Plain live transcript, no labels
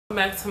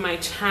Back to my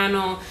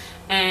channel,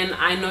 and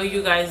I know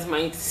you guys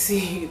might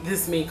see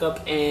this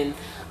makeup in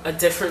a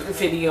different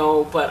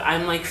video, but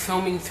I'm like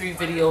filming 3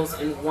 videos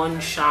in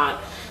one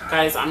shot,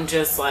 guys. I'm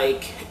just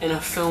like in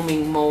a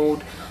filming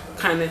mode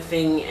kind of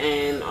thing,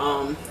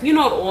 and you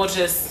know, it all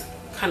just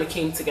kind of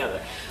came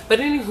together. But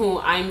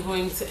anywho, I'm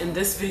going to, in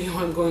this video,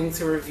 I'm going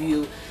to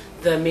review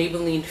the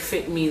Maybelline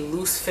Fit Me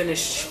Loose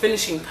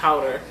finishing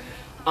powder.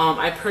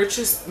 I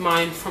purchased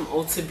mine from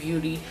Ulta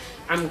Beauty.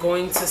 I'm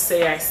going to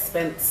say I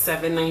spent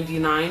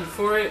 $7.99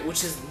 for it,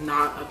 which is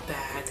not a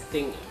bad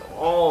thing at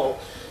all.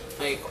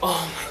 Like,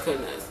 oh my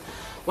goodness.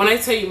 When I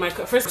tell you,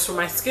 first for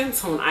my skin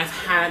tone, I've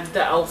had the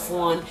e.l.f.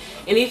 one.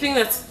 Anything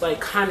that's like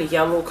kind of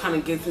yellow kind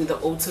of gives me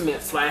the ultimate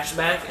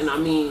flashback. And I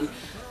mean,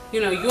 you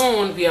know, you don't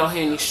want to be out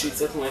here in these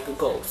streets looking like a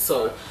ghost.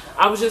 So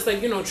I was just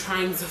like, you know,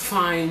 trying to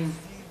find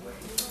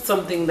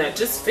something that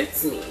just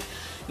fits me.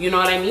 You know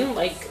what I mean?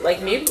 Like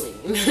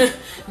Maybelline.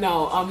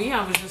 No,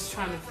 yeah, I was just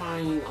trying to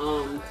find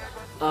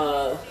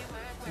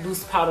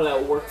loose powder that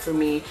would work for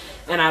me,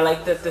 and I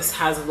like that this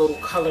has a little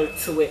color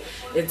to it.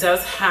 It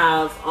does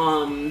have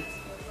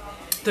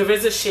there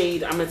is a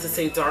shade, I meant to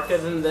say, darker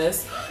than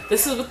this.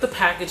 This is what the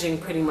packaging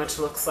pretty much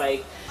looks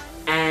like,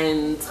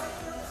 and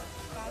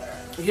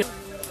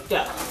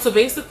yeah, so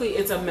basically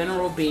it's a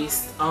mineral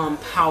based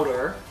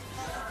powder,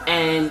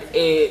 and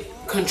it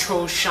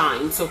controls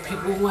shine. So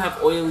people who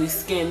have oily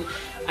skin,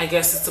 I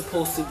guess it's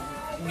supposed to,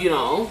 you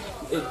know,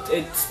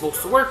 it's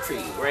supposed to work for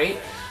you, right?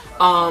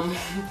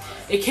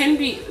 It can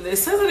be, it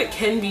says that it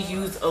can be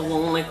used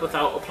alone, like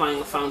without applying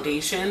a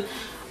foundation.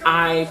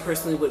 I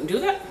personally wouldn't do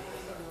that,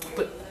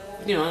 but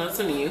you know, that's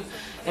on you.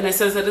 And it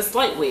says that it's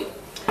lightweight.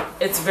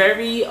 It's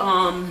very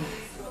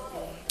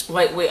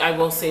lightweight, I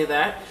will say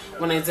that.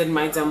 When I did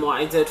my demo,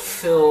 I did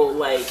feel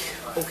like,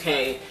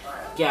 okay,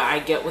 yeah, I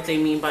get what they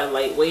mean by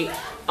lightweight.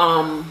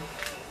 I'm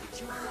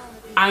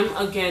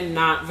again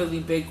not really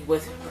big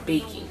with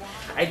baking.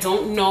 I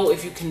don't know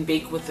if you can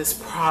bake with this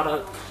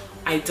product.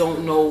 I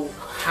don't know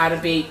how to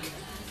bake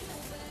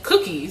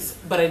cookies,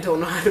 but I don't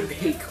know how to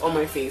bake on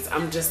my face.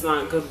 I'm just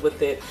not good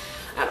with it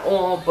at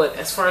all. But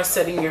as far as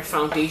setting your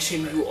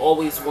foundation, you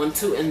always want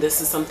to, and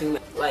this is something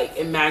that, like,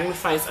 it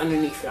magnifies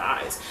underneath your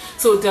eyes.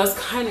 So it does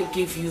kind of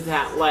give you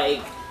that,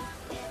 like,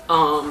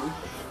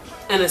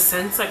 in a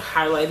sense, like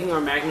highlighting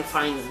or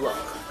magnifying look.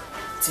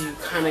 Do you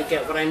kind of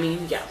get what I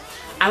mean? Yeah,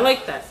 I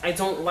like that. I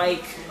don't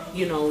like,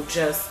 you know,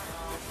 just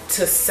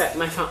to set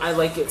my foundation. I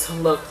like it to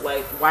look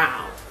like,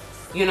 wow,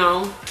 you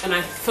know. And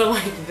I feel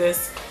like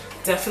this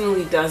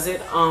definitely does it.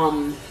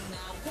 I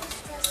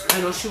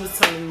know she was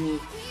telling me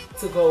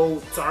to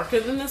go darker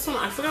than this one.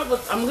 I forgot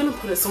what, I'm gonna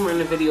put it somewhere in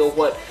the video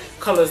what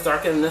color is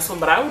darker than this one,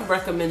 but I would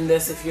recommend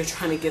this if you're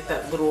trying to get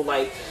that little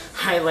like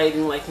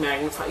highlighting, like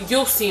magnify.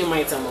 You'll see in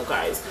my demo,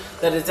 guys,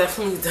 that it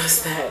definitely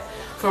does that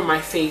for my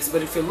face.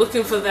 But if you're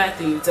looking for that,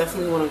 then you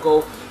definitely want to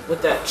go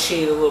with that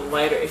shade a little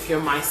lighter if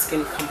you're my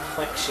skin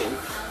complexion.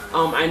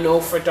 I know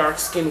for dark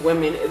skinned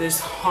women, it is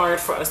hard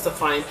for us to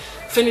find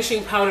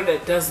finishing powder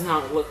that does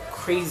not look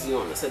crazy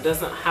on us. It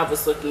doesn't have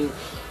us looking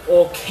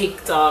all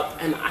caked up,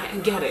 and I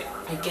get it,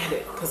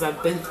 because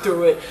I've been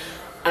through it,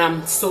 and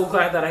I'm so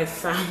glad that I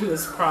found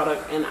this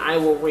product, and I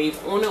will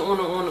rave on and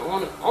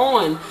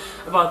on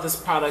about this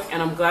product,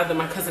 and I'm glad that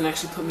my cousin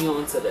actually put me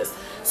on to this.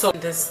 So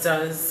this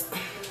does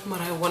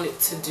what I want it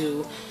to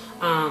do.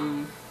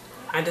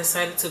 I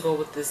decided to go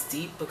with this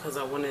deep because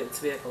I wanted it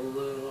to be like a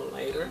little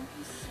lighter.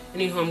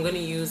 Anywho, I'm going to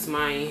use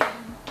my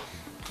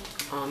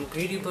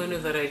beauty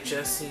blender that I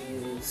just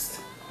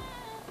used.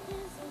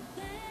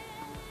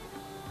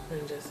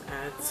 And just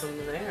add some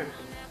there,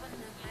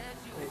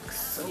 like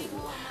so.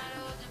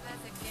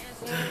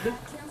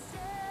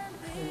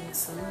 And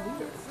some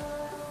here.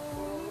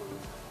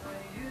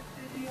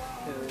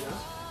 There we go.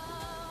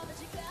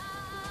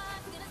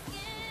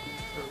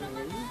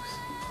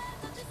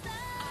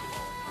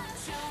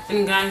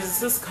 And guys,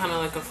 this is kind of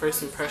like a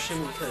first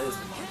impression because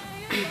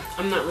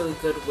I'm not really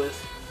good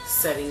with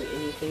setting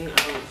anything. I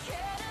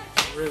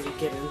don't really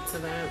get into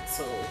that,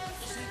 so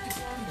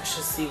let's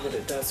just see what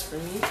it does for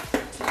me.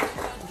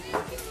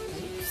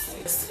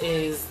 This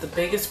is the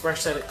biggest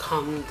brush that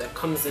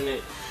comes in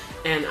it,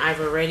 and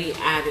I've already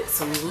added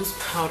some loose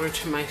powder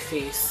to my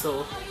face,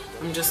 so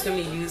I'm just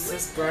going to use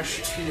this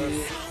brush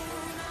to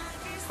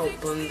help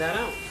blend that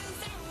out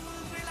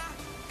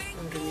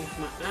underneath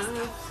my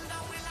eye.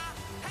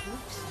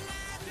 Oops.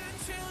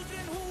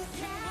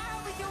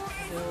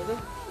 There we go.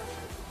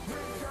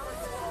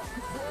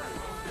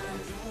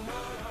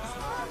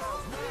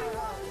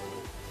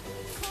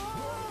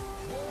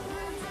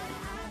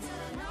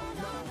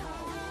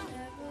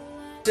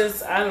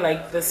 I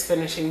like this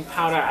finishing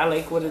powder. I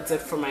like what it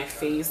did for my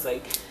face.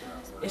 Like,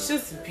 it's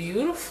just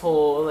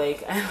beautiful.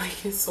 Like, I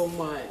like it so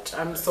much.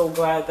 I'm so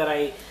glad that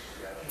I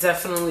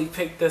definitely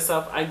picked this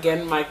up.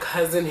 Again, my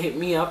cousin hit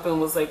me up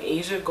and was like,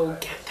 Asia, go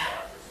get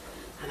that.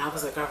 And I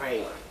was like, all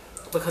right,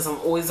 because I'm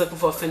always looking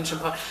for a finishing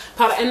powder.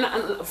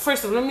 And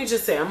first of all, let me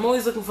just say, I'm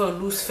always looking for a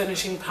loose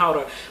finishing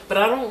powder, but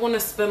I don't want to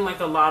spend like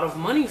a lot of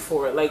money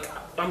for it. Like,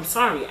 I'm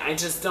sorry, I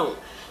just don't.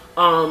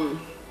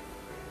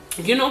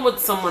 You know what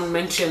someone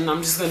mentioned?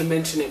 I'm just gonna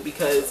mention it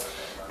because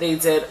they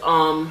did.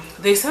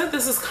 They said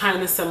this is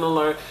kind of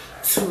similar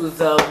to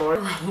the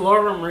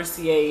Laura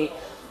Mercier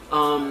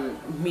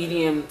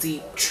medium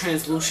deep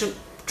translucent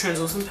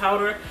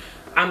powder.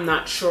 I'm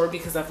not sure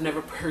because I've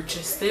never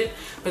purchased it,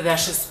 but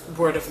that's just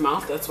word of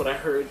mouth. That's what I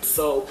heard.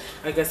 So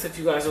I guess if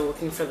you guys are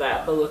looking for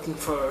that but looking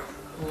for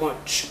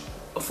much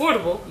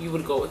affordable, you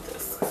would go with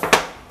this.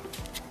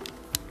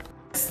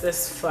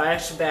 This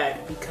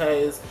flashback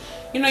because,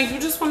 you know, you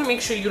just want to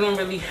make sure you don't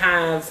really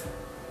have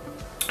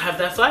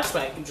that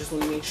flashback. You just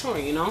want to make sure,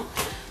 you know.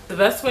 The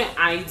best way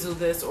I do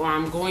this, or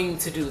I'm going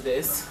to do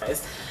this,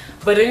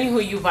 but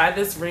anywho, you buy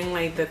this ring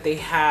light that they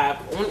have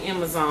on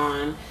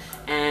Amazon,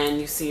 and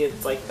you see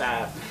it's like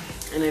that,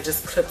 and it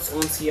just clips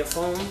onto your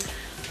phone.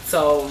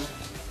 So,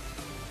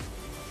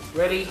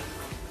 ready?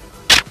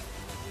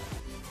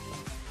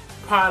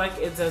 Product,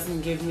 it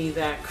doesn't give me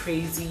that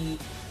crazy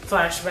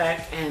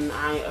flashback, and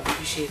I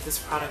appreciate this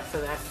product for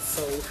that.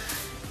 So,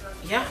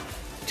 yeah,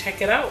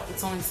 check it out.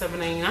 It's only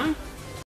 $7.99.